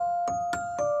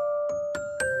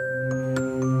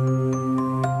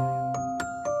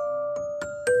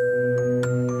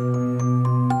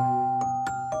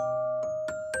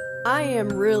am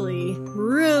really,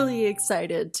 really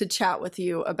excited to chat with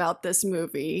you about this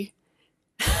movie.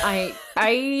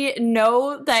 I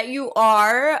know that you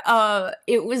are.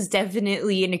 It was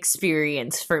definitely an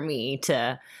experience for me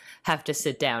to have to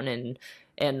sit down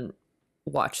and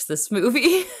watch this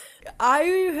movie. I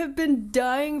have been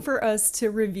dying for us to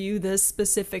review this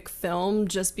specific film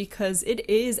just because it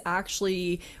is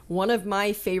actually one of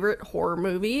my favorite horror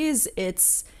movies.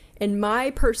 It's, in my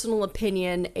personal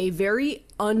opinion, a very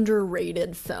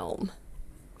underrated film.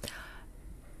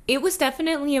 It was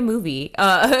definitely a movie.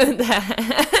 My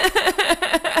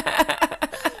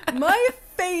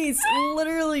face,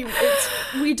 literally,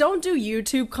 we don't do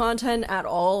YouTube content at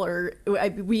all, or I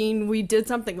mean, we did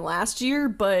something last year,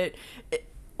 but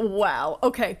wow.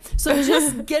 Okay, so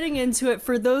just getting into it,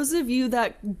 for those of you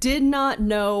that did not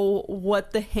know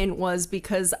what the hint was,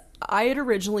 because I had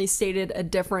originally stated a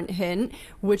different hint,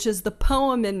 which is the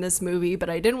poem in this movie, but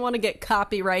I didn't want to get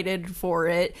copyrighted for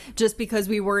it just because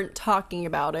we weren't talking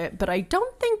about it. But I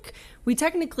don't think we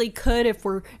technically could if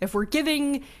we're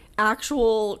giving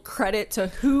actual credit to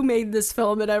who made this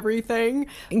film and everything.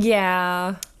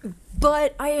 Yeah.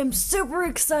 But I am super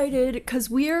excited because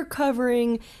we are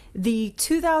covering the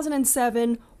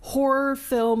 2007 horror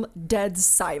film Dead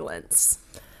Silence.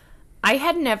 I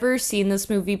had never seen this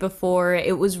movie before.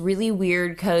 It was really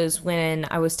weird because when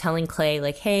I was telling Clay,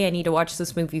 like, hey, I need to watch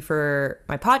this movie for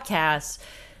my podcast,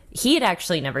 he had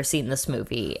actually never seen this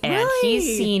movie. And Really?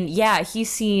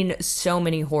 he's seen so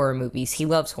many horror movies. He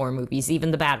loves horror movies, even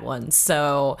the bad ones.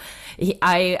 So he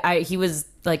was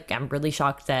like, I'm really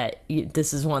shocked that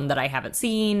this is one that I haven't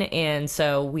seen. And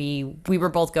so we were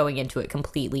both going into it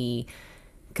completely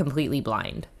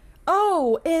blind.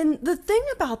 Oh, and the thing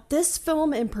about this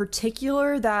film in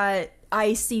particular that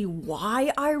I see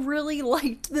why I really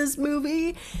liked this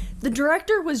movie, the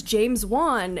director was James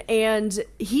Wan, and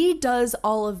he does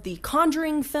all of the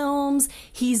Conjuring films.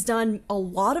 He's done a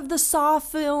lot of the Saw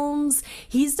films.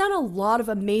 He's done a lot of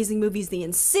amazing movies, the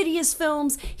Insidious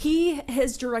films. He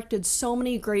has directed so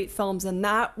many great films, and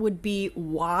that would be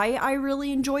why I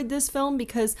really enjoyed this film,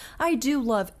 because I do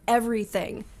love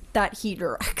everything that he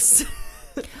directs.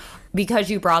 Because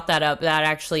you brought that up, that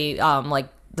actually, like,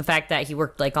 the fact that he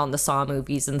worked, like, on the Saw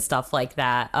movies and stuff like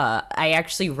that, I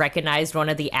actually recognized one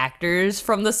of the actors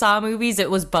from the Saw movies. It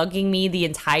was bugging me the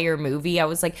entire movie. I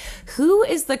was like, who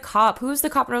is the cop? Who's the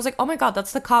cop? And I was like, oh my god,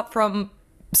 that's the cop from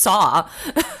Saw.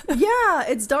 Yeah,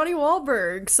 it's Donnie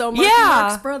Wahlberg, so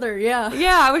Mark's brother. Yeah,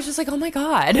 I was just like, oh my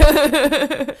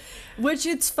god. Which,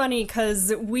 it's funny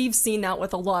because we've seen that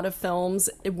with a lot of films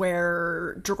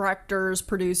where directors,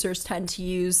 producers tend to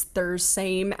use their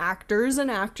same actors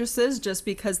and actresses just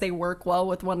because they work well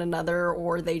with one another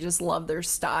or they just love their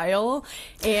style.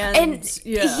 And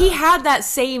yeah. He had that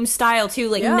same style too,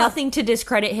 like, Yeah. nothing to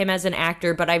discredit him as an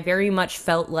actor, but I very much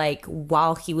felt like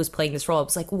while he was playing this role, I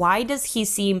was like, why does he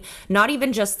seem, not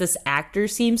even just this actor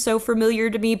seems so familiar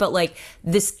to me, but like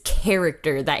this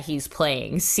character that he's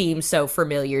playing seems so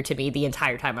familiar to me the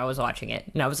entire time I was watching it.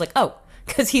 And I was like, oh,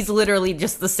 because he's literally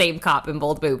just the same cop in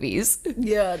both movies.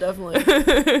 Yeah,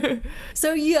 definitely.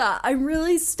 So yeah, I'm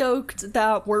really stoked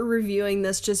that we're reviewing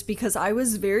this just because I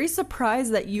was very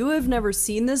surprised that you have never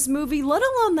seen this movie, let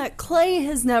alone that Clay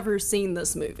has never seen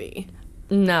this movie.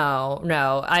 No,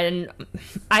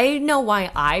 I know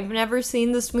why I've never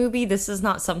seen this movie. This is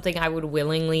not something I would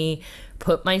willingly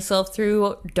put myself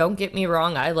through. Don't get me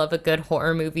wrong, I love a good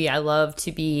horror movie. I love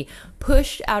to be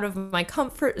pushed out of my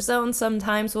comfort zone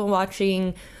sometimes while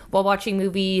watching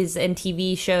movies and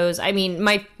TV shows. I mean,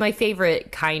 my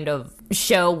favorite kind of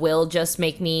show will just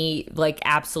make me, like,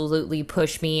 absolutely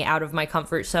push me out of my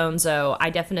comfort zone. So I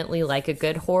definitely like a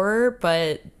good horror,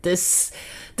 but this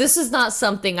is not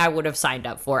something I would have signed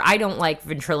up for. I don't like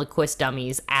ventriloquist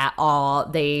dummies at all.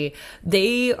 They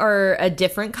are a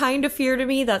different kind of fear to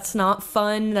me. That's not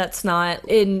fun. That's not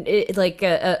like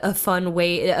a fun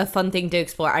way, a fun thing to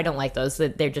explore. I don't like those.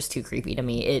 They're just too creepy to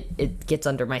me. It gets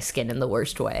under my skin in the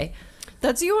worst way.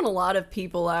 That's you and a lot of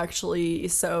people, actually,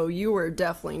 so you were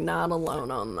definitely not alone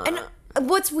on that. And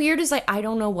what's weird is, like, I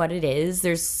don't know what it is.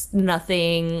 There's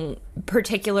nothing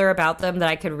particular about them that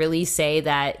I could really say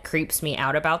that creeps me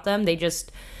out about them. They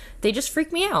just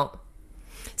freak me out.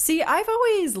 See, I've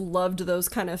always loved those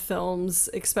kind of films,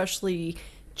 especially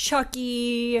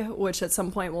Chucky, which at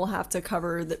some point we'll have to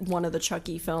cover one of the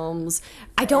Chucky films.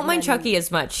 I don't mind Chucky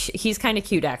as much. He's kind of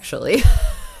cute, actually.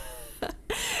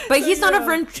 But so, he's not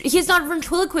a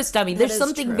ventriloquist dummy. There's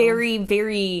something true. Very,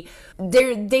 very,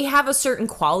 they have a certain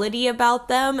quality about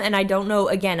them, and I don't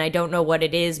know what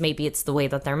it is. Maybe it's the way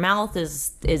that their mouth is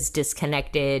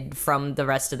disconnected from the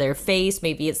rest of their face.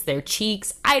 Maybe it's their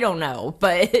cheeks. I don't know,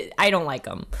 but I don't like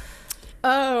them.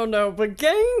 I don't know, but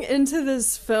getting into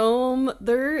this film,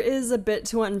 there is a bit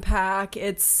to unpack.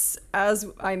 It's, as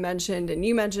I mentioned and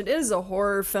you mentioned, it is a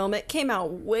horror film. It came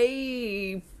out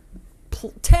way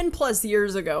 10 plus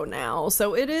years ago now,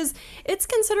 so it's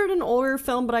considered an older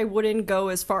film, but I wouldn't go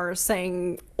as far as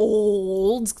saying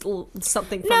old,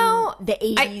 something from the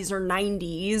 80s or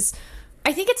 90s.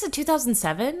 I think it's a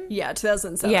 2007. Yeah,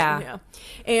 2007. Yeah.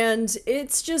 And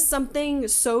it's just something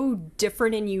so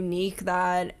different and unique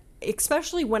that,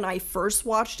 especially when I first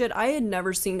watched it, I had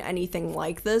never seen anything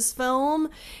like this film.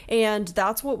 And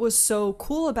that's what was so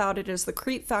cool about it, is the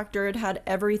creep factor. It had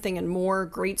everything and more.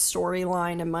 Great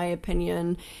storyline, in my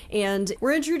opinion. And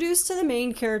we're introduced to the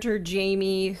main character,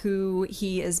 Jamie, who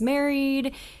he is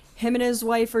married. Him and his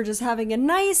wife are just having a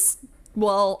nice,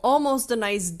 well, almost a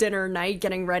nice dinner night,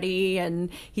 getting ready, and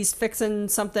he's fixing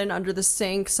something under the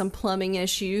sink, some plumbing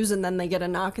issues, and then they get a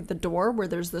knock at the door where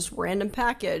there's this random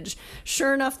package.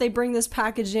 Sure enough, they bring this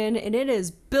package in, and it is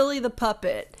Billy the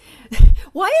Puppet.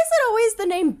 Why is it always the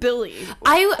name Billy?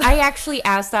 I actually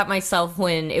asked that myself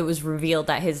when it was revealed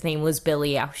that his name was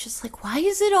Billy. I was just like, why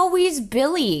is it always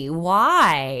Billy?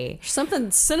 Why? There's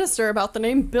something sinister about the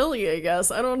name Billy, I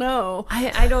guess. I don't know.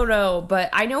 I don't know, but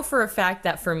I know for a fact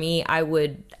that for me,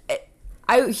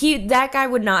 that guy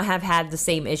would not have had the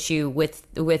same issue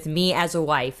with me as a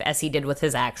wife as he did with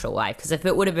his actual wife. Because if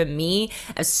it would have been me,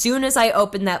 as soon as I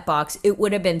opened that box, it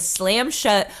would have been slammed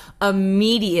shut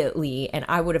immediately, and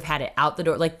I would have had it out the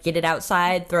door. Like, get it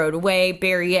outside, throw it away,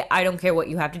 bury it. I don't care what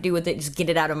you have to do with it. Just get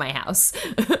it out of my house.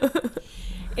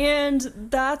 And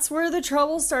that's where the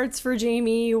trouble starts for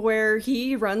Jamie, where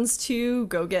he runs to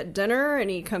go get dinner, and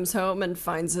he comes home and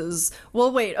finds his...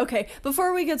 Well, wait, okay,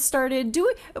 before we get started,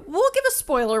 we'll give a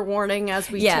spoiler warning, as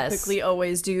we typically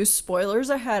always do. Spoilers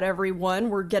ahead, everyone.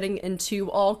 We're getting into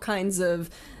all kinds of,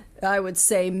 I would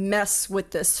say, mess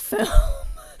with this film.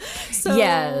 So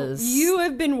yes. You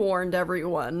have been warned,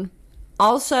 everyone.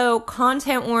 Also,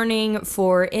 content warning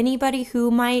for anybody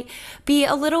who might be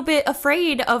a little bit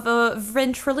afraid of a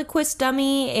ventriloquist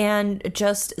dummy and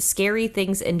just scary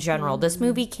things in general. This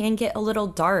movie can get a little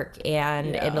dark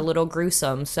and a little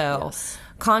gruesome. So,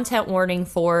 content warning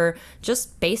for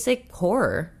just basic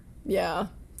horror. Yeah.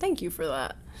 Thank you for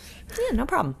that. Yeah, no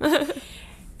problem.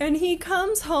 And he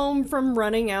comes home from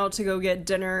running out to go get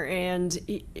dinner, and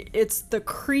it's the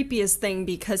creepiest thing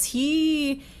because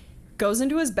he goes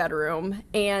into his bedroom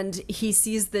and he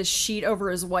sees this sheet over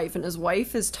his wife, and his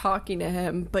wife is talking to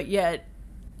him, but yet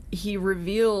he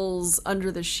reveals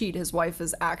under the sheet his wife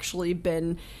has actually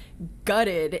been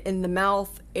gutted in the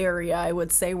mouth area, I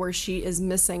would say, where she is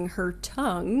missing her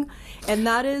tongue. And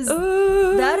that is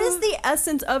the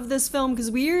essence of this film, because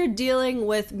we are dealing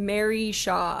with Mary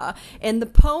Shaw, and the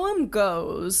poem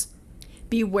goes,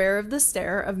 "Beware of the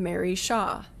stare of Mary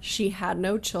Shaw. She had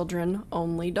no children,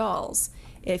 only dolls.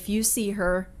 If you see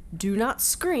her, do not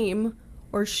scream,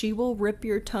 or she will rip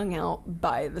your tongue out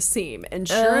by the seam." And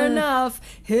sure enough,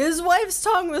 his wife's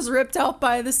tongue was ripped out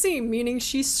by the seam, meaning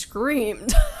she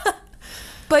screamed.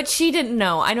 But she didn't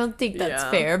know. I don't think that's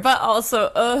fair. But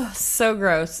also, so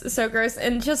gross. So gross.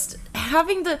 And just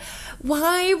having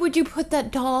why would you put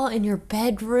that doll in your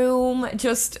bedroom?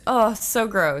 Just, so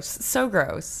gross. So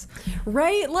gross.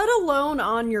 Right? Let alone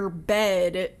on your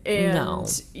bed.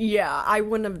 And yeah, I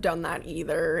wouldn't have done that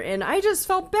either. And I just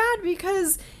felt bad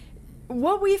because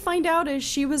what we find out is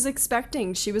she was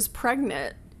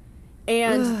pregnant.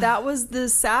 And that was the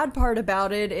sad part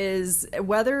about it, is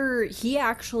whether he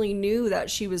actually knew that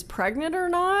she was pregnant or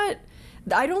not.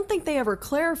 I don't think they ever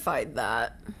clarified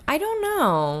that. I don't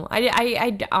know.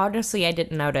 I honestly, I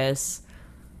didn't notice.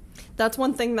 That's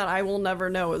one thing that I will never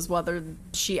know, is whether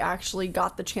she actually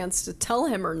got the chance to tell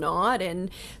him or not. And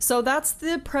so that's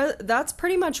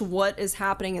pretty much what is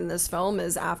happening in this film,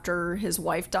 is after his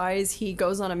wife dies, he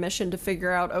goes on a mission to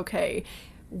figure out, okay,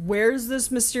 where's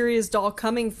this mysterious doll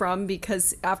coming from?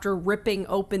 Because after ripping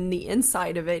open the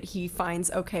inside of it, he finds,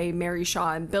 okay, Mary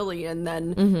Shaw and Billy, and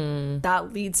then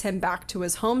that leads him back to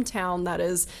his hometown that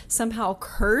is somehow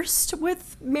cursed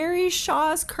with Mary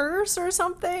Shaw's curse or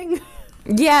something.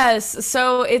 Yes,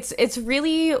 so it's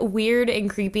really weird and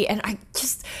creepy, and I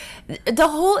just, the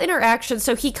whole interaction.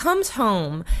 So he comes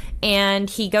home and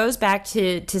he goes back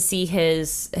to see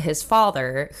his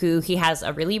father, who he has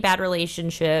a really bad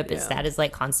relationship. His dad is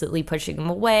like constantly pushing him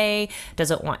away,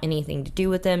 doesn't want anything to do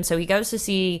with him. So he goes to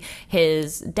see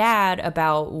his dad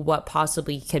about what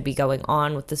possibly could be going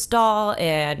on with this doll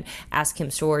and ask him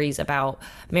stories about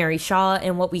Mary Shaw.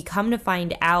 And what we come to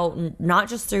find out, not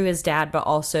just through his dad, but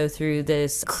also through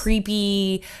this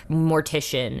creepy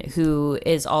mortician who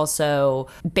is also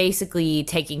basically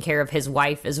taking care of his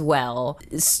wife as well.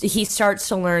 he starts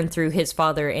to learn through his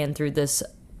father and through this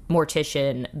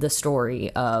mortician the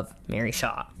story of Mary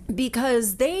Shaw.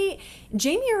 Because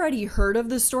Jamie already heard of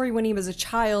the story when he was a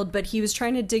child, but he was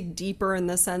trying to dig deeper in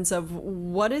the sense of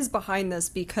what is behind this,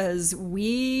 because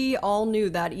we all knew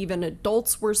that even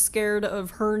adults were scared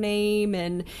of her name.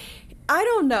 And I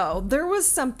don't know, there was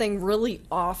something really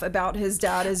off about his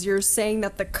dad, as you're saying,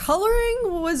 that the coloring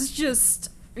was just,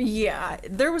 yeah,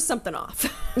 there was something off.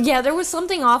 Yeah, there was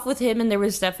something off with him, and there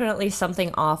was definitely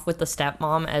something off with the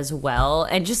stepmom as well.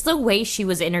 And just the way she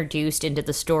was introduced into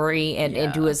the story and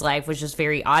into his life was just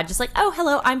very odd. Just like, oh,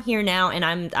 hello, I'm here now, and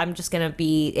I'm just gonna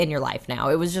be in your life now.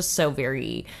 It was just so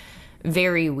very,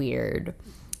 very weird.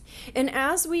 And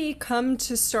as we come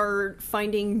to start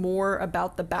finding more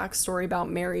about the backstory about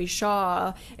Mary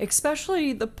Shaw,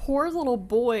 especially the poor little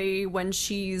boy when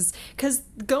because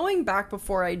going back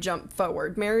before I jump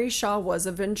forward, Mary Shaw was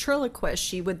a ventriloquist.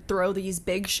 She would throw these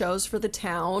big shows for the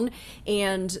town,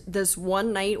 and this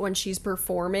one night when she's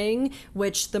performing,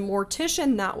 which the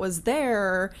mortician that was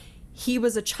there, he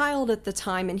was a child at the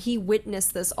time, and he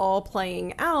witnessed this all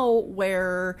playing out,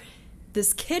 where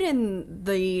this kid in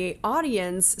the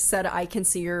audience said, "I can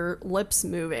see your lips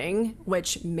moving,"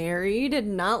 which Mary did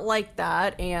not like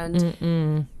that,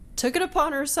 and took it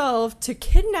upon herself to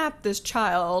kidnap this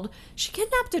child. She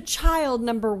kidnapped a child,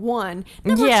 number one.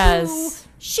 Number two,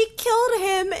 she killed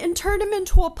him and turned him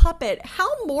into a puppet.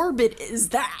 How morbid is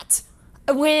that?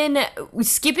 When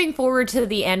skipping forward to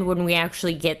the end, when we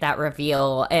actually get that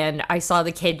reveal and I saw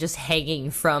the kid just hanging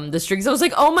from the strings, I was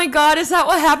like, oh my god, is that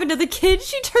what happened to the kid?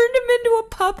 She turned him into a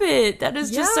puppet. That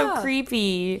is just so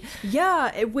creepy.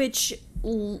 Yeah,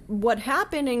 what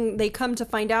happened, and they come to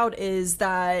find out, is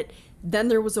that then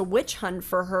there was a witch hunt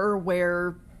for her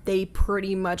where they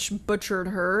pretty much butchered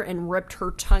her and ripped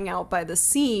her tongue out by the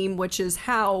seam, which is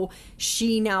how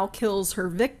she now kills her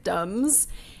victims.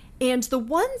 And the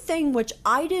one thing which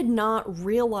I did not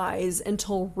realize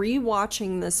until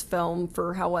rewatching this film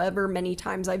for however many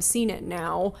times I've seen it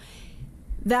now,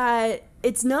 that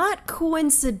it's not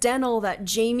coincidental that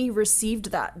Jamie received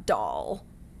that doll.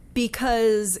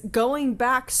 Because going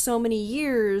back so many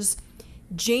years,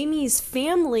 Jamie's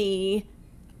family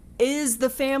is the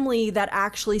family that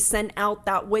actually sent out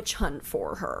that witch hunt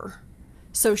for her.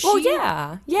 So she,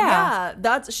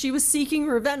 she was seeking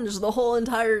revenge the whole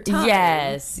entire time.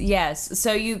 Yes.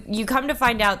 So you come to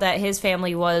find out that his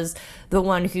family was the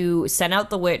one who sent out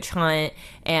the witch hunt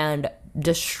and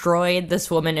destroyed this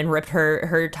woman and ripped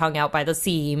her tongue out by the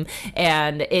seam.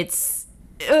 And it's,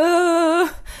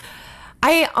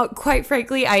 quite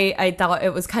frankly, I thought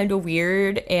it was kind of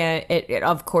weird and it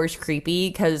of course creepy,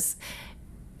 because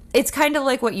it's kind of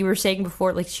like what you were saying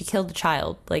before, like she killed a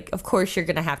child. Like, of course you're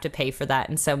gonna have to pay for that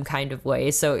in some kind of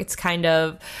way. So it's kind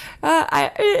of,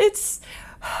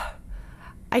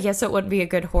 I guess it wouldn't be a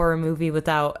good horror movie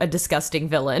without a disgusting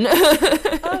villain.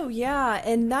 Oh, yeah.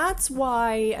 And that's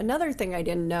why, another thing I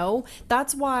didn't know,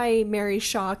 that's why Mary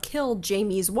Shaw killed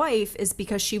Jamie's wife, is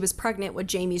because she was pregnant with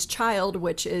Jamie's child,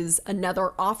 which is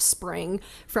another offspring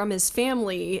from his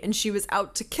family, and she was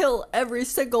out to kill every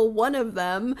single one of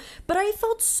them. But I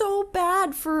felt so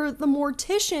bad for the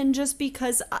mortician, just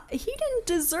because he didn't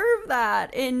deserve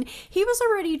that. And he was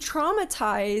already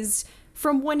traumatized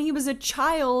from when he was a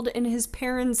child in his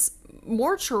parents'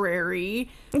 mortuary.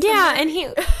 Yeah, and he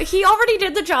already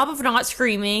did the job of not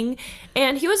screaming,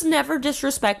 and he was never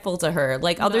disrespectful to her,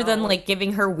 like, other than like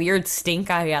giving her weird stink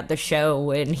eye at the show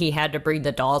when he had to bring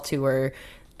the doll to her.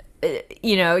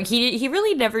 You know, he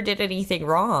really never did anything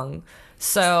wrong.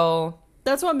 So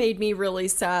that's what made me really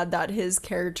sad that his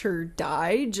character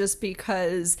died, just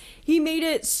because he made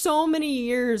it so many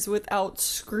years without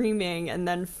screaming, and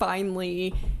then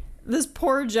finally this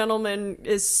poor gentleman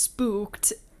is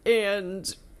spooked,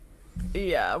 and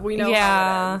yeah, we know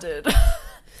how it ended.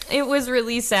 It was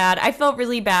really sad. I felt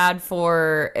really bad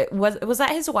for, was that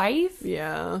his wife?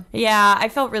 Yeah, I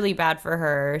felt really bad for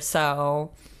her. So,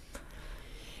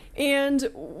 and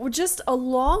just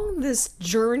along this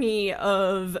journey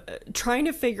of trying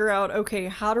to figure out, okay,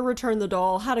 how to return the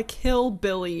doll, how to kill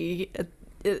Billy,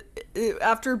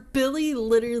 after Billy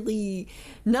literally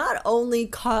not only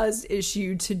caused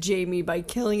issue to Jamie by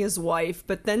killing his wife,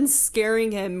 but then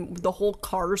scaring him with the whole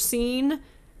car scene.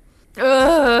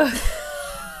 You're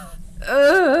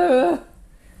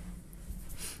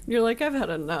like, I've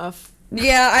had enough.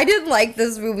 Yeah, I didn't like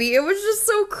this movie. It was just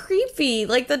so creepy.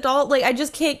 Like, the doll, like, I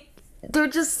just can't, they're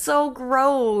just so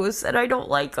gross, and I don't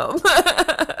like them.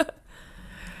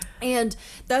 And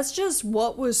that's just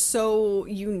what was so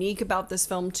unique about this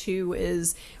film too,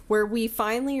 is where we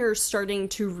finally are starting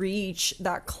to reach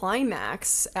that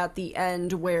climax at the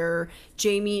end where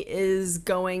Jamie is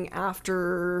going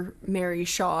after Mary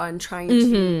Shaw and trying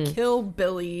to kill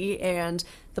Billy, and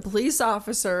the police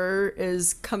officer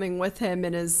is coming with him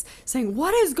and is saying,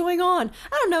 "What is going on?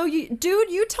 I don't know, dude,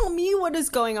 you tell me what is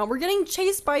going on. We're getting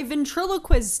chased by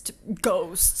ventriloquist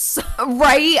ghosts."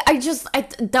 Right?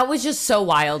 That was just so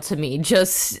wild to me.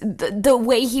 Just the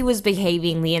way he was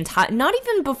behaving the entire, not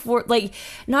even before, like,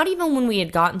 not even when we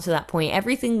had gotten to that point,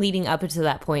 everything leading up to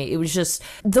that point, it was just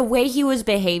the way he was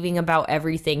behaving about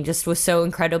everything just was so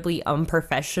incredibly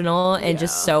unprofessional and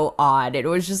just so odd. It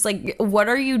was just like, what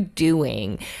are you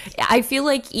doing? I feel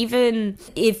like even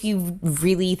if you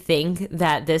really think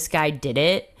that this guy did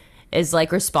it, is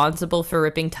like responsible for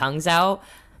ripping tongues out,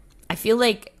 I feel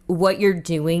like what you're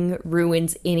doing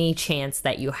ruins any chance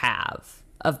that you have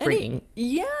of bringing.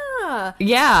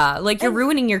 Yeah, like you're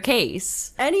ruining your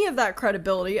case. Any of that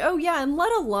credibility. Oh yeah, and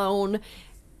let alone,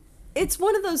 it's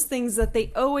one of those things that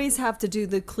they always have to do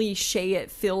the cliche, it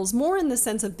feels, more in the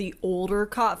sense of the older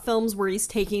cop films where he's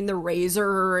taking the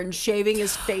razor and shaving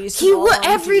his face.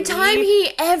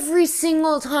 Every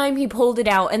single time he pulled it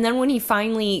out, and then when he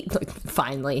finally,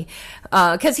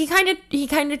 because he kind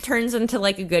of turns into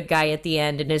like a good guy at the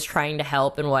end and is trying to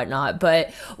help and whatnot.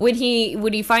 But when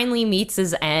he finally meets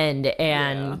his end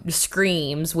and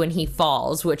screams when he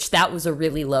falls, which that was a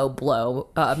really low blow,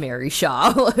 Mary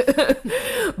Shaw,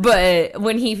 but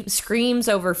when he screams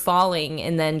over falling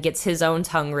and then gets his own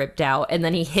tongue ripped out, and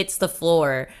then he hits the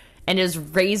floor and his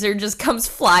razor just comes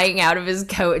flying out of his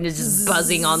coat and is just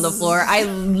buzzing on the floor, I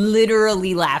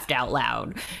literally laughed out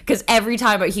loud because every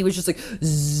time he was just like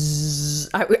zzz,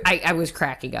 I was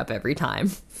cracking up every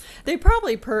time. They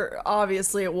probably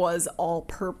obviously it was all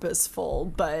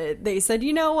purposeful, but they said,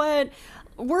 you know what,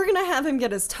 we're gonna have him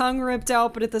get his tongue ripped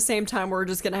out, but at the same time we're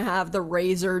just gonna have the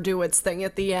razor do its thing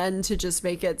at the end to just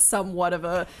make it somewhat of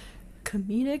a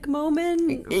comedic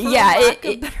moment.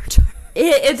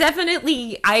 It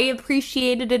definitely, I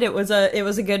appreciated it. It was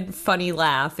a good funny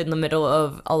laugh in the middle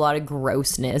of a lot of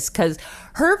grossness, because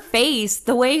her face,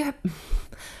 the way.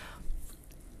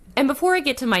 And before I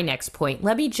get to my next point,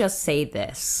 let me just say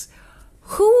this.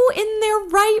 Who in their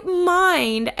right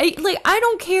mind, I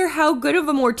don't care how good of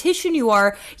a mortician you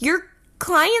are, your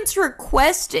client's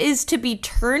request is to be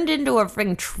turned into a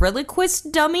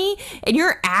ventriloquist dummy, and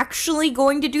you're actually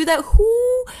going to do that?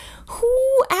 Who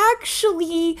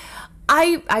actually...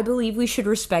 I believe we should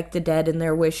respect the dead and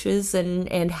their wishes,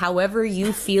 and however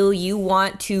you feel you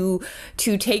want to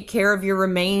take care of your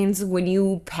remains when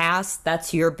you pass,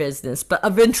 that's your business. But a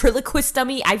ventriloquist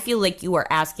dummy, I feel like you are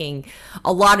asking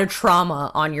a lot of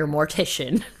trauma on your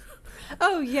mortician.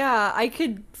 Oh yeah, I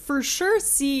could for sure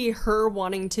see her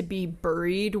wanting to be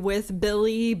buried with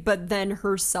Billy, but then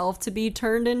herself to be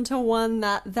turned into one.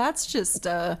 That's just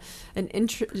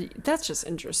that's just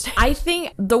interesting. I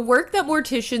think the work that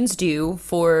morticians do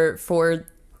for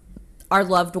our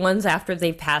loved ones after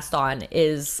they've passed on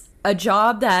is a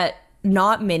job that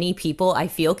not many people, I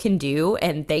feel, can do,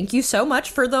 and thank you so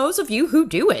much for those of you who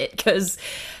do it, because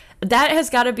that has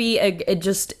got to be a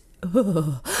just...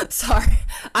 sorry,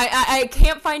 I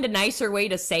can't find a nicer way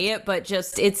to say it, but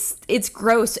just it's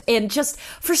gross, and just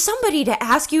for somebody to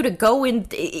ask you to go and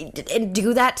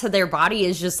do that to their body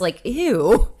is just like,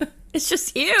 ew. It's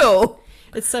just ew.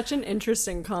 It's such an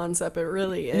interesting concept. It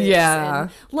really is. Yeah.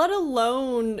 And let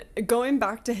alone going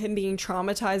back to him being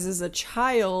traumatized as a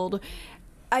child.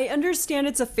 I understand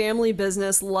it's a family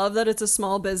business, love that it's a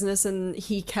small business and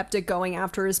he kept it going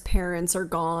after his parents are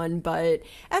gone, but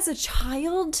as a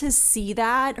child to see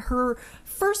that, her,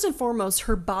 first and foremost,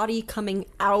 her body coming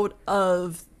out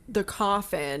of the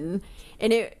coffin,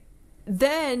 and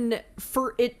then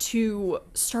for it to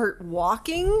start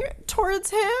walking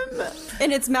towards him,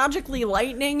 and it's magically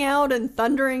lightning out and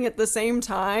thundering at the same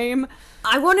time.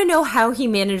 I want to know how he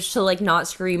managed to not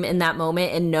scream in that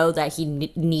moment and know that he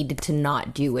needed to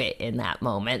not do it in that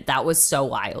moment. That was so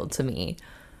wild to me.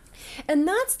 And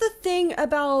that's the thing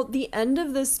about the end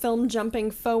of this film jumping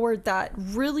forward that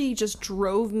really just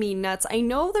drove me nuts. I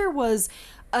know there was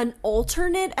an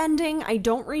alternate ending. I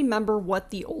don't remember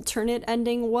what the alternate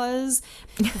ending was.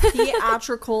 The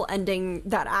theatrical ending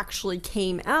that actually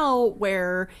came out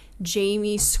where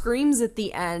Jamie screams at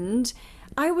the end.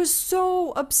 I was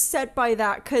so upset by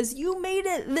that because you made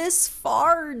it this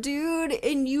far, dude,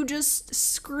 and you just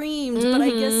screamed. Mm-hmm. But I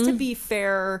guess to be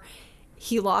fair,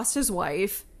 he lost his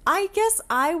wife. I guess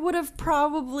I would have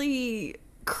probably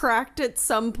cracked at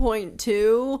some point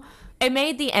too, It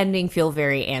made the ending feel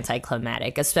very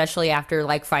anticlimactic, especially after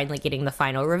like finally getting the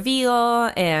final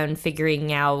reveal and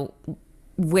figuring out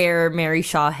where Mary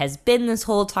Shaw has been this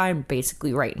whole time,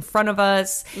 basically right in front of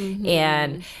us.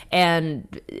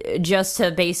 And just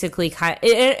to basically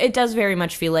it does very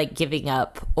much feel like giving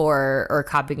up or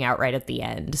copping out right at the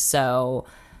end. So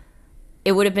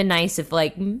it would have been nice if,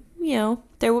 like, you know,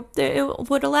 it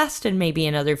would have lasted maybe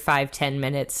another 5-10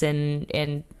 minutes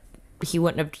and he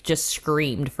wouldn't have just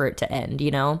screamed for it to end,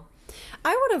 you know?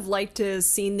 I would have liked to have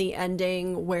seen the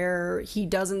ending where he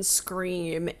doesn't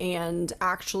scream and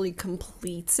actually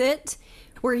completes it,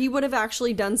 where he would have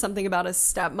actually done something about his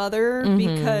stepmother,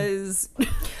 because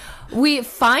we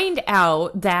find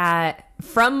out that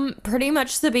from pretty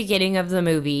much the beginning of the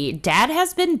movie, Dad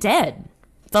has been dead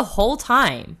the whole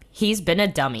time. He's been a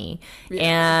dummy. Yeah.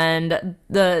 And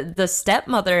the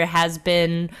stepmother has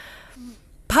been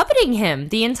puppeting him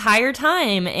the entire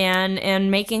time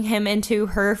and making him into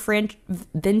her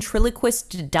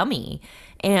ventriloquist dummy.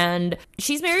 And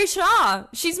she's Mary Shaw.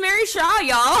 She's Mary Shaw,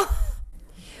 y'all.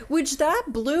 Which that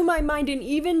blew my mind, and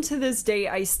even to this day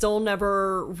I still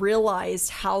never realized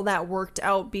how that worked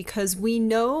out, because we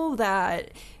know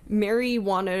that Mary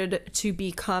wanted to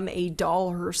become a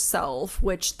doll herself,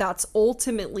 which that's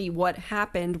ultimately what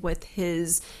happened with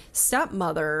his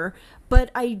stepmother. But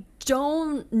I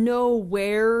don't know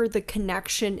where the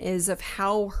connection is of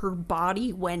how her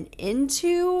body went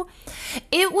into.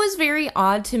 It was very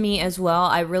odd to me as well.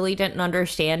 I really didn't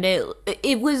understand it.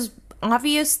 It was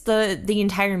obvious the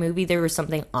entire movie there was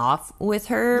something off with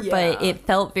her, but it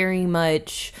felt very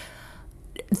much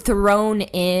thrown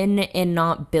in and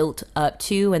not built up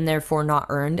to, and therefore not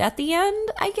earned at the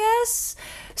end, I guess.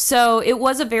 So it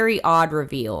was a very odd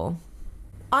reveal.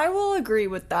 I will agree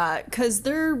with that, because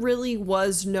there really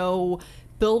was no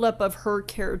buildup of her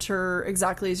character,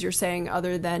 exactly as you're saying,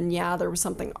 other than, there was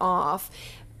something off.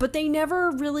 But they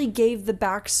never really gave the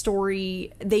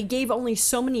backstory. They gave only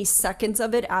so many seconds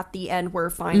of it at the end where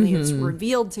finally it's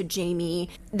revealed to Jamie.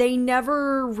 They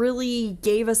never really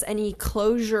gave us any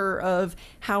closure of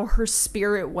how her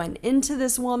spirit went into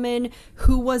this woman.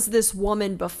 Who was this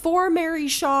woman before Mary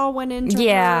Shaw went into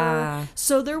her?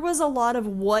 So there was a lot of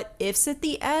what ifs at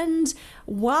the end.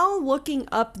 While looking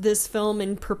up this film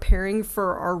and preparing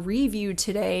for our review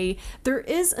today, there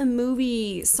is a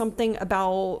movie, something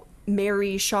about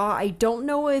Mary Shaw. I don't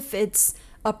know if it's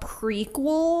a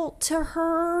prequel to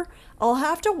her. I'll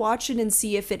have to watch it and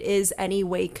see if it is any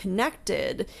way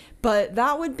connected, but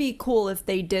that would be cool if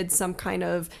they did some kind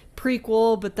of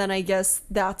prequel. But then I guess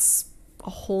that's a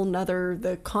whole nother,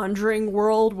 the Conjuring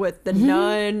world with the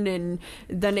nun, and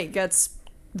then it gets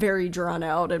very drawn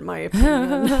out, in my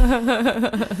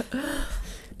opinion.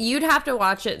 You'd have to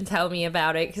watch it and tell me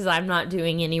about it, because I'm not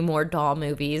doing any more doll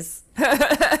movies.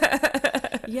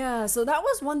 Yeah, so that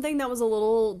was one thing that was a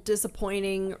little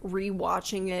disappointing,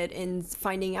 rewatching it and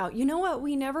finding out, you know what,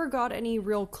 we never got any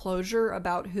real closure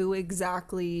about who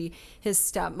exactly his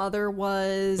stepmother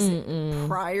was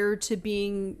prior to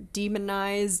being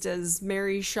demonized as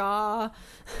Mary Shaw.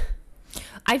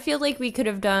 I feel like we could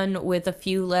have done with a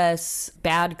few less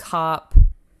bad cop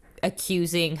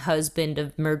accusing husband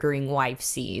of murdering wife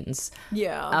scenes.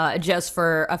 Just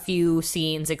for a few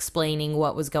scenes explaining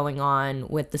what was going on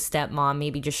with the stepmom,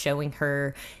 maybe just showing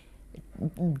her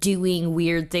doing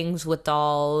weird things with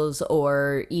dolls,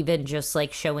 or even just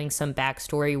like showing some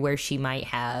backstory where she might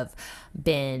have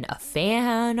been a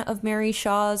fan of Mary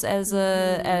Shaw's as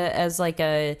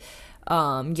a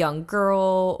young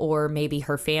girl, or maybe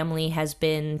her family has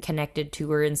been connected to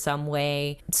her in some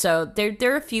way. So there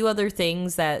are a few other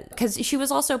things that, because she was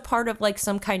also part of like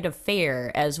some kind of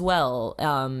fair as well,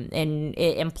 and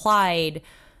it implied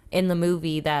in the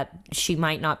movie that she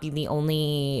might not be the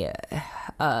only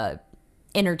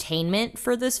entertainment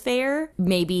for this fair.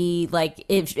 Maybe like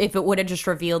if it would have just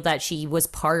revealed that she was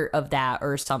part of that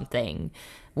or something,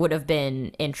 would have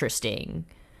been interesting.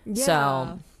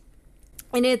 So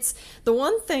and it's the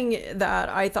one thing that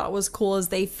I thought was cool is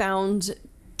they found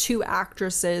two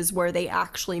actresses where they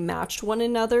actually matched one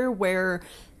another, where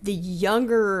the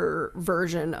younger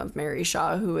version of Mary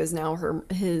Shaw, who is now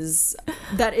his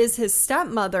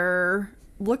stepmother,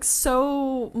 looks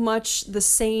so much the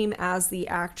same as the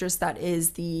actress that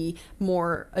is the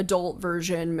more adult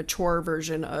version, mature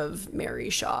version of Mary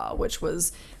Shaw, which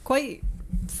was quite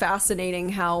fascinating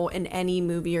how in any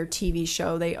movie or TV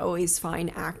show they always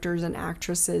find actors and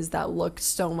actresses that look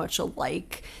so much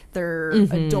alike their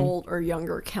adult or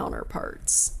younger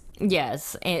counterparts.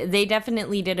 Yes, they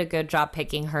definitely did a good job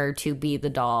picking her to be the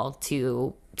doll,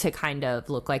 to kind of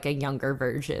look like a younger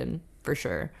version. for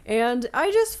sure. And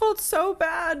I just felt so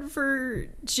bad for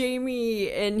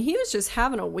Jamie, and he was just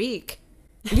having a week.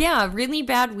 Yeah, really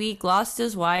bad week. Lost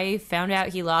his wife, found out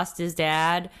he lost his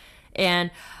dad, and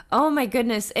oh my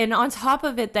goodness. And on top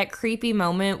of it, that creepy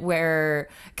moment where,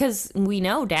 because we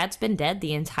know dad's been dead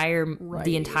the entire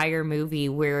movie,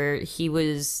 where he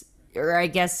was, or I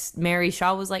guess Mary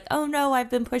Shaw was like, oh no, I've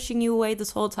been pushing you away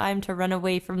this whole time to run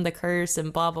away from the curse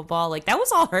and blah blah blah. Like, that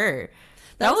was all her.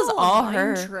 That was all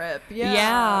her trip.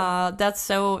 Yeah, that's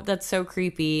so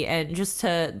creepy. And just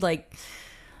to, like,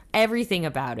 everything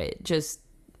about it, just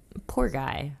poor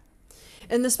guy.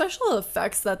 And the special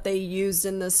effects that they used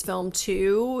in this film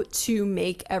too, to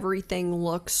make everything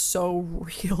look so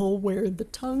real, where the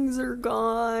tongues are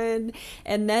gone,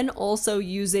 and then also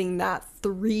using that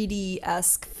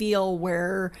 3D-esque feel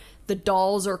where the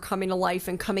dolls are coming to life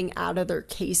and coming out of their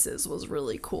cases was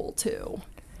really cool too.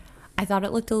 I thought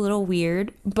it looked a little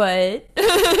weird, but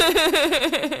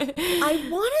I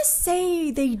want to say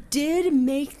they did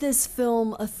make this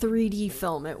film a 3D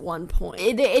film at one point.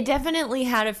 It definitely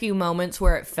had a few moments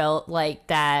where it felt like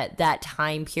that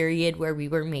time period where we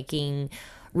were making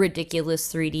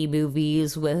ridiculous 3D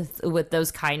movies with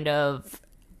those kind of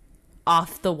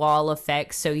off the wall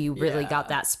effects, so you really got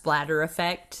that splatter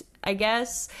effect, I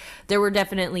guess. There were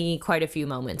definitely quite a few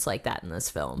moments like that in this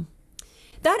film.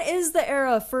 That is the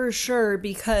era for sure,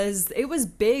 because it was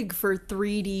big for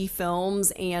 3D films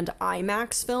and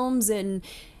IMAX films. And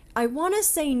I want to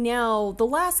say now,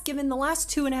 given the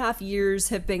last 2.5 years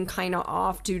have been kind of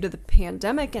off due to the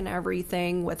pandemic and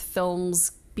everything, with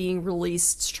films being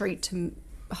released straight to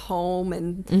home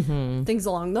and things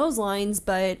along those lines.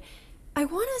 But I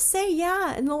want to say,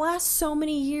 in the last so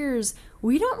many years,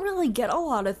 we don't really get a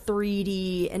lot of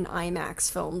 3D and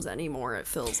IMAX films anymore, it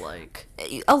feels like.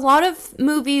 A lot of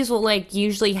movies will, like,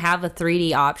 usually have a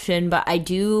 3D option, but I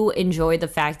do enjoy the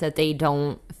fact that they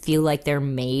don't feel like they're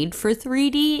made for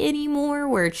 3D anymore,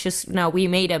 where it's just, no, we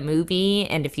made a movie,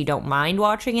 and if you don't mind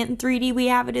watching it in 3D, we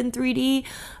have it in 3D,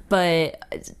 but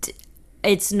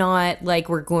it's not like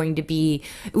we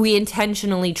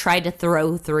intentionally tried to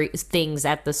throw things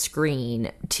at the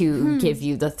screen to give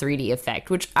you the 3D effect,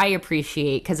 which I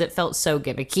appreciate because it felt so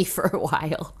gimmicky for a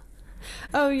while.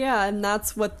 Oh yeah, and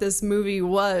that's what this movie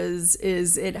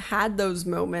is it had those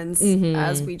moments,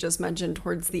 as we just mentioned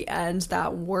towards the end,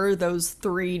 that were those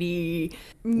 3D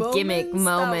gimmick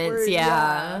moments,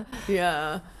 yeah.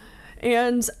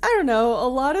 And I don't know, a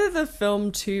lot of the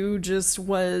film too just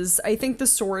was, I think the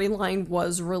storyline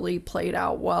was really played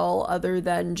out well, other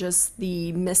than just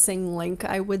the missing link,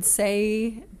 I would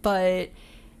say, but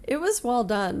it was well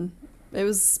done.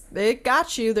 It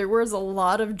got you. There was a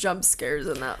lot of jump scares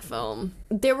in that film.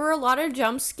 There were a lot of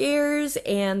jump scares,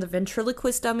 and the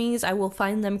ventriloquist dummies, I will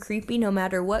find them creepy no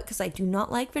matter what, because I do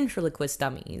not like ventriloquist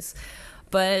dummies.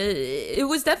 But it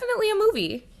was definitely a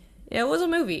movie. It was a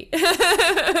movie.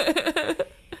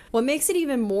 What makes it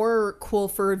even more cool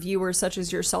for a viewer such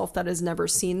as yourself that has never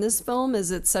seen this film is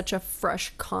it's such a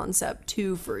fresh concept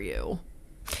too for you.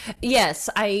 Yes,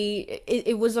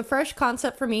 it was a fresh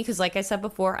concept for me because, like I said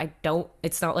before,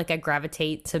 it's not like I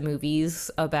gravitate to movies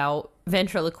about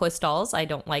ventriloquist dolls. I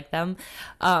don't like them.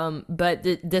 But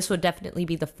this would definitely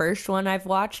be the first one I've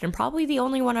watched, and probably the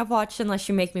only one I've watched, unless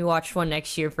you make me watch one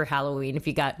next year for Halloween if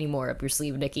you got any more up your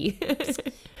sleeve, Nikki.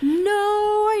 No,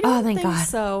 I don't think God.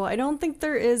 so. I don't think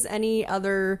there is any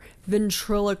other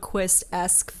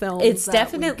ventriloquist-esque films. It's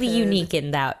definitely unique in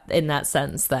that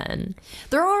sense then.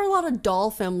 There are a lot of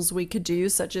doll films we could do,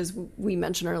 such as we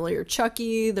mentioned earlier,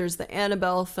 Chucky, there's the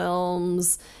Annabelle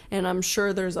films, and I'm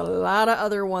sure there's a lot of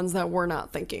other ones that we're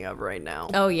not thinking of right now.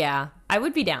 Oh yeah, I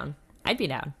would be down. I'd be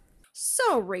down.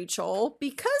 So, Rachel,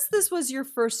 because this was your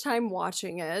first time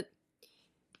watching it,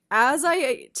 as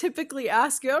I typically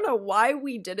ask you, I don't know why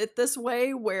we did it this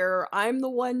way, where I'm the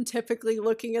one typically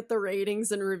looking at the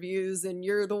ratings and reviews, and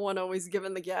you're the one always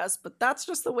giving the guess, but that's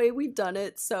just the way we've done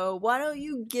it. So why don't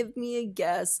you give me a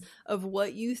guess of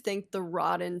what you think the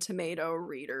Rotten Tomato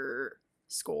reader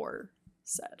score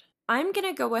said? I'm going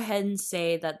to go ahead and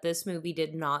say that this movie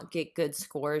did not get good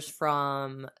scores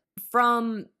from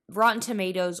Rotten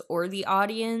Tomatoes or the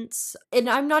audience. And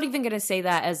I'm not even going to say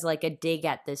that as like a dig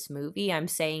at this movie. I'm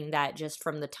saying that just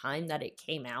from the time that it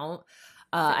came out.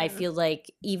 I feel like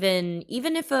even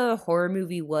if a horror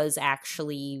movie was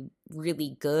actually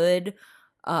really good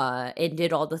and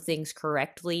did all the things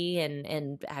correctly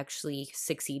and actually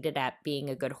succeeded at being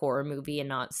a good horror movie and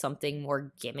not something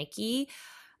more gimmicky,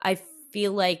 I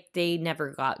feel like they never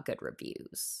got good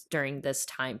reviews during this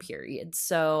time period.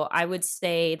 So I would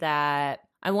say that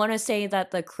I want to say that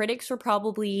the critics were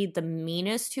probably the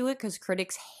meanest to it because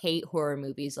critics hate horror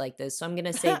movies like this. So I'm going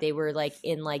to say they were like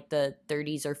in like the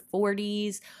 30s or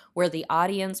 40s, where the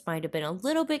audience might have been a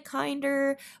little bit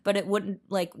kinder, but it would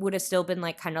have still been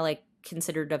like kind of like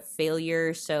considered a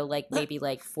failure. So like maybe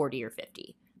like 40 or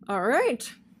 50. All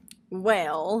right.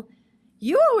 Well,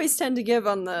 you always tend to give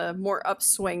on the more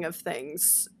upswing of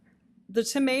things. The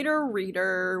tomato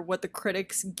reader, what the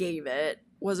critics gave it,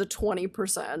 was a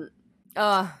 20%.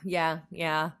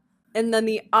 Yeah. And then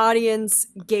the audience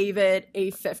gave it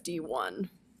a 51.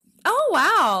 Oh,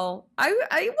 wow. I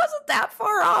wasn't that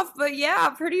far off, but yeah,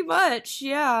 pretty much.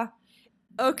 Yeah.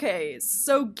 Okay,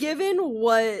 so given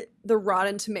what the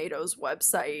Rotten Tomatoes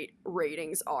website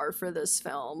ratings are for this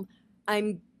film,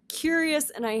 I'm curious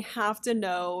and I have to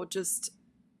know just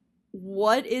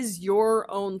what is your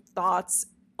own thoughts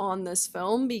on this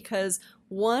film? Because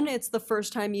one, it's the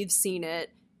first time you've seen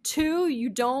it. Two, you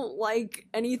don't like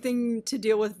anything to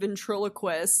deal with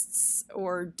ventriloquists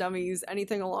or dummies,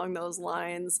 anything along those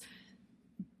lines.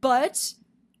 But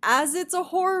as it's a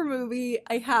horror movie,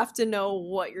 I have to know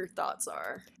what your thoughts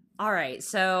are. All right,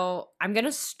 so I'm going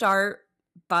to start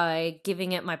by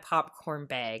giving it my popcorn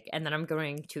bag, and then I'm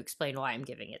going to explain why I'm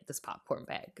giving it this popcorn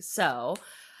bag. So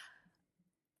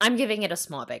I'm giving it a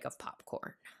small bag of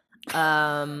popcorn. This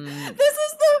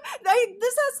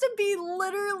has to be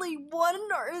literally one,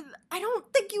 or I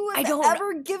don't think you have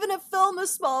ever given a film a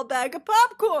small bag of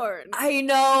popcorn. I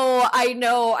know.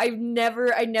 I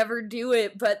never do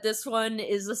it, but this one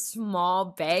is a small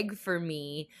bag for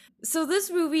me. So this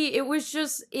movie, it was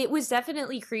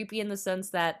definitely creepy in the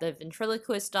sense that the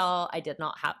ventriloquist doll, I did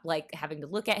not like having to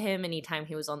look at him anytime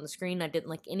he was on the screen. I didn't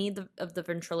like any of the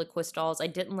ventriloquist dolls. I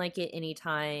didn't like it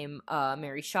anytime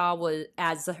Mary Shaw was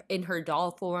in her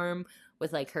doll form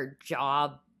with like her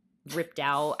jaw ripped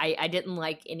out. I didn't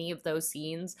like any of those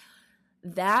scenes.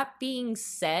 That being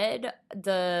said,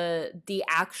 the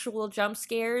actual jump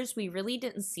scares, we really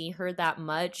didn't see her that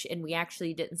much, and we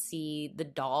actually didn't see the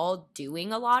doll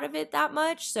doing a lot of it that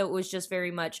much. So it was just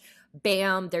very much,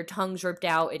 bam, their tongues ripped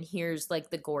out, and here's like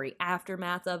the gory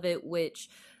aftermath of it, which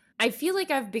I feel like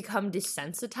I've become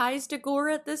desensitized to gore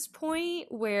at this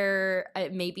point, where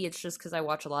maybe it's just because I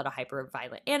watch a lot of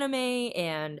hyper-violent anime,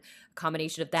 and a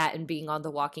combination of that and being on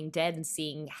The Walking Dead and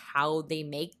seeing how they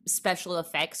make special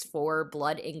effects for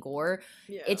blood and gore.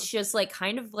 Yeah. It's just like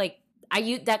kind of like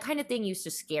that kind of thing used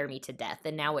to scare me to death,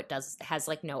 and now it has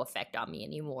like no effect on me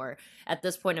anymore. At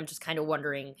this point, I'm just kind of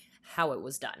wondering how it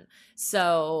was done.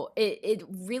 So it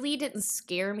really didn't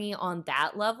scare me on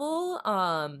that level.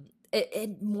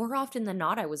 It more often than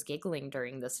not, I was giggling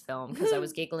during this film because I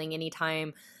was giggling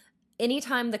anytime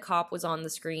the cop was on the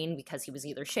screen, because he was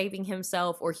either shaving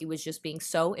himself or he was just being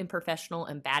so unprofessional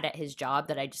and bad at his job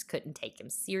that I just couldn't take him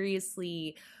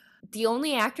seriously. The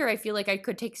only actor I feel like I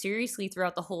could take seriously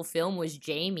throughout the whole film was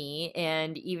Jamie,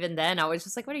 and even then I was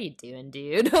just like, what are you doing,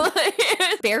 dude?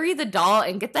 Bury the doll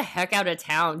and get the heck out of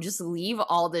town. Just leave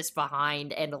all this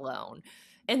behind and alone.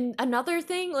 And another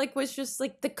thing, like, was just,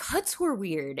 like, the cuts were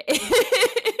weird.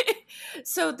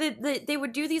 So they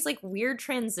would do these, like, weird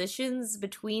transitions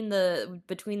between the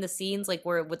scenes, like,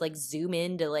 where it would, like, zoom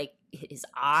into, like, his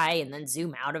eye and then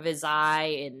zoom out of his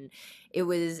eye. And it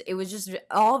was just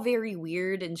all very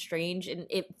weird and strange. And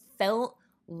it felt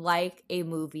like a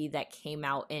movie that came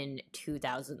out in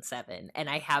 2007. And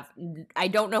I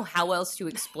don't know how else to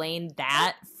explain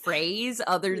that phrase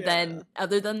other than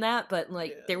that. But,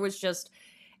 like, there was just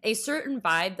a certain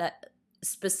vibe that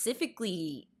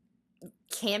specifically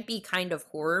campy kind of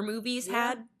horror movies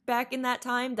had back in that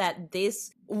time, that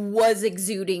this was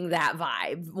exuding that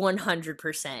vibe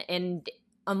 100%. And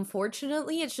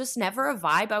unfortunately, it's just never a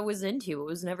vibe I was into. It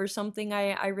was never something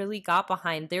I really got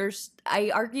behind. I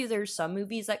argue there's some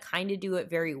movies that kind of do it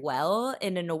very well,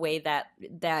 and in a way that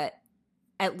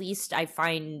at least I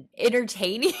find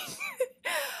entertaining.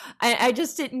 I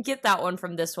just didn't get that one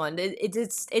from this one.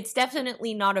 It's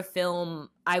definitely not a film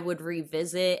I would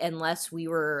revisit unless we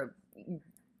were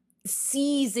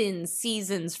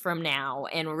seasons from now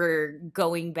and we're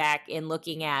going back and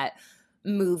looking at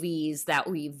movies that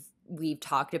we've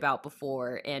talked about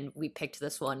before, and we picked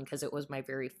this one because it was my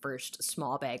very first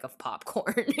small bag of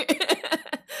popcorn.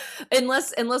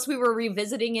 Unless we were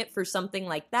revisiting it for something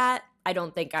like that, I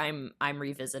don't think I'm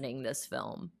revisiting this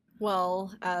film.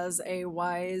 Well, as a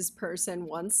wise person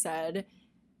once said,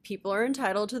 people are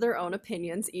entitled to their own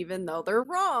opinions even though they're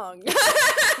wrong.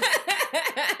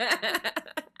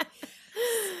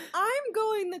 I'm I'm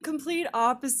going the complete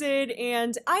opposite,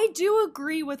 and I do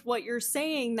agree with what you're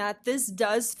saying that this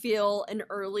does feel an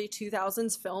early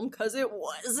 2000s film, because it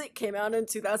was. It came out in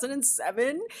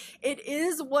 2007. It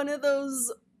is one of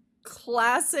those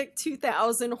classic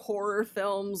 2000 horror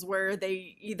films where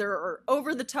they either are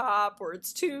over the top or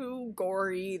it's too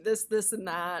gory, this, and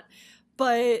that.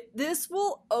 But this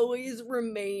will always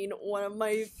remain one of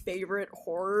my favorite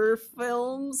horror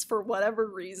films for whatever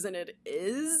reason it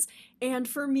is. And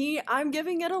for me, I'm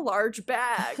giving it a large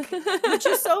bag, which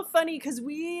is so funny because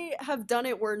we have done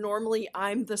it where normally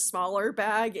I'm the smaller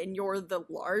bag and you're the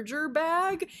larger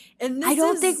bag. And I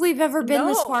don't think we've ever been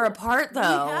this far apart, though.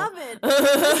 We haven't.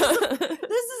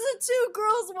 This is a Two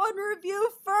Girls, One Review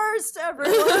first,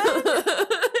 everyone.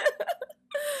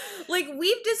 Like,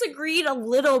 we've disagreed a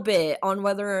little bit on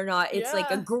whether or not it's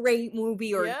like a great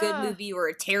movie or a good movie or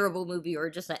a terrible movie or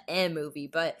just an movie,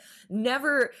 but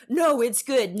never, no, it's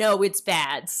good, no, it's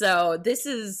bad. So this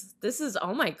is,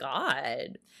 oh my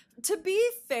God. To be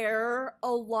fair,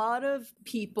 a lot of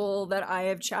people that I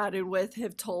have chatted with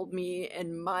have told me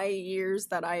in my years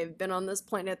that I have been on this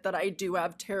planet that I do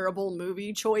have terrible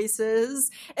movie choices.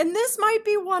 And this might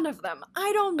be one of them.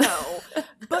 I don't know.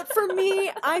 But for me,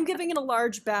 I'm giving it a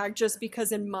large bag just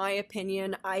because, in my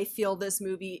opinion, I feel this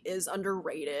movie is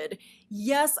underrated.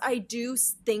 Yes, I do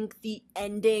think the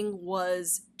ending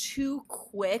was too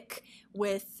quick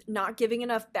with not giving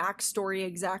enough backstory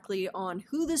exactly on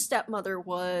who the stepmother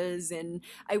was, and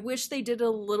I wish they did a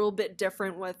little bit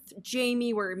different with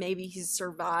Jamie where maybe he's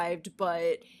survived,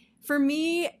 but for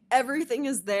me, everything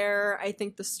is there. I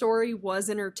think the story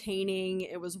was entertaining,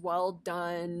 it was well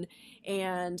done,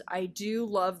 and I do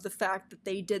love the fact that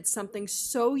they did something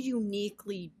so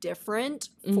uniquely different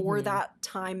for that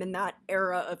time and that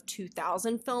era of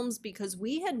 2000 films, because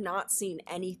we had not seen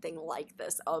anything like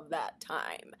this of that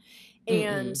time.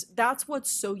 And that's what's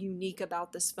so unique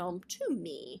about this film to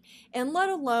me. And let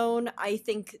alone, I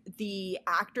think the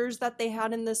actors that they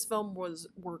had in this film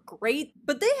were great.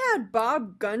 But they had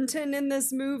Bob Gunton in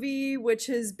this movie, which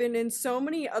has been in so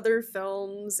many other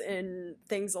films and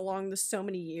things along the so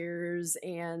many years.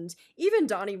 And even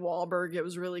Donnie Wahlberg, it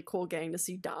was really cool getting to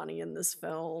see Donnie in this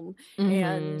film.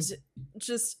 And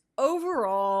just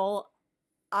overall,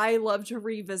 I love to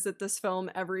revisit this film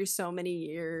every so many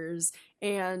years,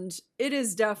 and it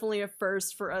is definitely a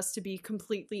first for us to be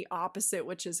completely opposite,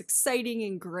 which is exciting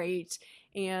and great.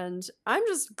 And I'm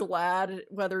just glad,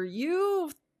 whether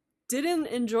you didn't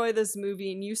enjoy this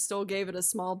movie and you still gave it a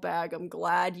small bag, I'm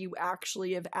glad you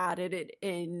actually have added it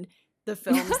in the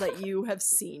films that you have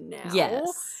seen now.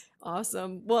 Yes.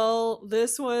 Awesome. Well,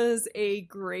 this was a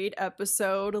great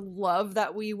episode. Love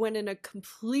that we went in a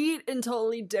complete and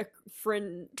totally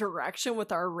different direction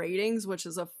with our ratings, which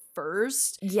is a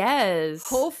first. Yes.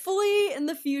 Hopefully in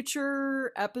the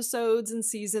future episodes and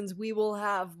seasons, we will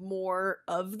have more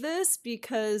of this,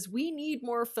 because we need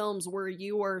more films where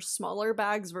you are smaller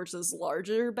bags versus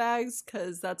larger bags,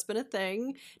 because that's been a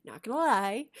thing. Not gonna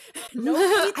lie. No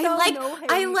hate, though, no hate.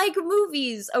 I like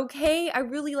movies, okay? I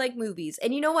really like movies.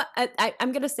 And you know what?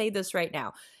 I'm gonna say this right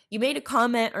now. You made a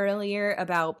comment earlier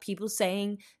about people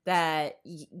saying that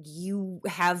you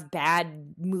have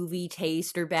bad movie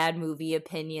taste or bad movie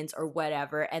opinions or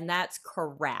whatever, and that's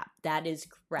crap. That is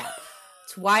crap.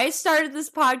 It's why I started this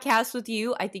podcast with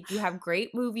you. I think you have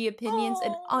great movie opinions,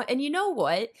 and you know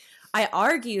what? I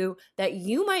argue that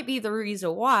you might be the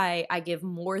reason why I give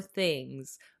more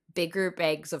things bigger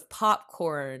bags of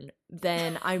popcorn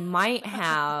than I might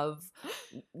have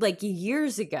like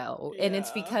years ago. Yeah. And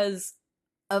it's because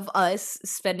of us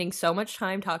spending so much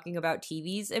time talking about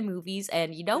TVs and movies.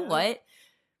 And you know what?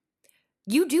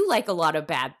 You do like a lot of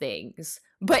bad things,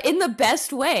 but in the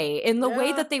best way, in the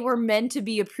way that they were meant to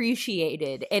be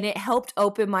appreciated. And it helped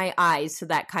open my eyes to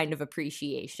that kind of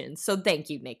appreciation. So thank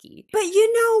you, Nikki. But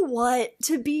you know what?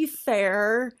 To be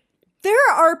fair,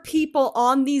 there are people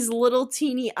on these little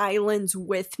teeny islands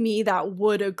with me that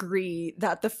would agree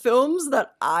that the films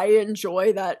that I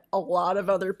enjoy, that a lot of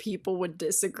other people would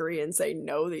disagree and say,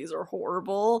 no, these are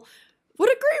horrible, would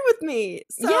agree with me.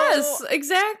 So yes,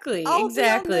 exactly. I'll be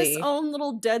on this own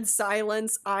little dead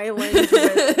silence island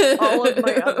with all of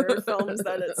my other films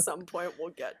that at some point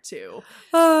we'll get to.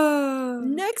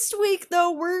 Next week,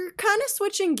 though, we're kind of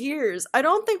switching gears. I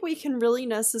don't think we can really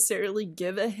necessarily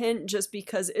give a hint just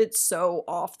because it's so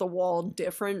off the wall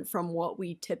different from what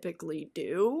we typically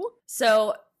do.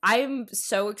 So I'm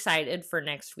so excited for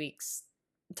next week's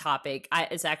topic.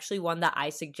 It's actually one that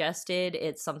I suggested.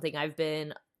 It's something I've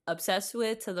been obsessed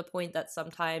with, to the point that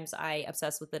sometimes I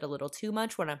obsess with it a little too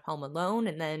much when I'm home alone,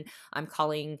 and then I'm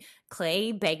calling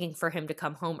Clay begging for him to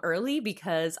come home early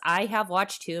because I have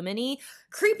watched too many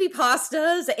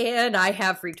creepypastas and I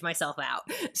have freaked myself out.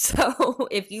 So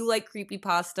if you like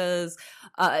creepypastas,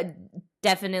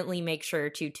 definitely make sure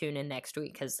to tune in next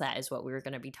week, because that is what we're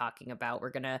going to be talking about. We're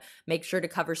going to make sure to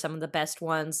cover some of the best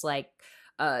ones, like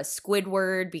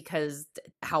Squidward, because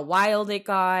how wild it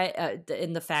got,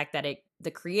 in the fact that the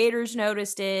creators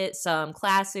noticed it, some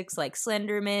classics like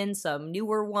Slenderman, some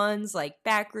newer ones like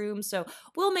Backrooms. So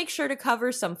we'll make sure to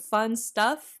cover some fun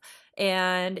stuff,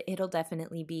 and it'll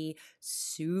definitely be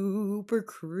super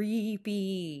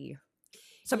creepy.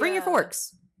 So bring your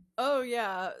forks. Oh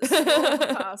yeah,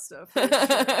 pasta for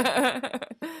sure.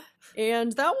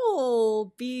 And that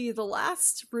will be the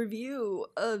last review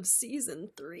of season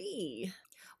 3.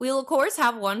 We'll, of course,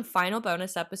 have one final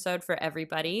bonus episode for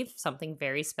everybody, something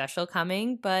very special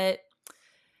coming, but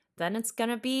then it's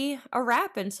gonna be a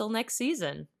wrap until next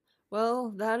season.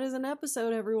 Well, that is an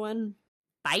episode, everyone.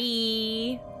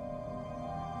 Bye!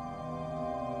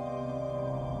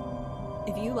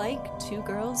 If you like Two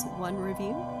Girls, One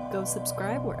Review, go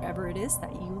subscribe wherever it is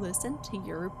that you listen to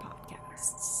your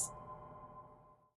podcasts.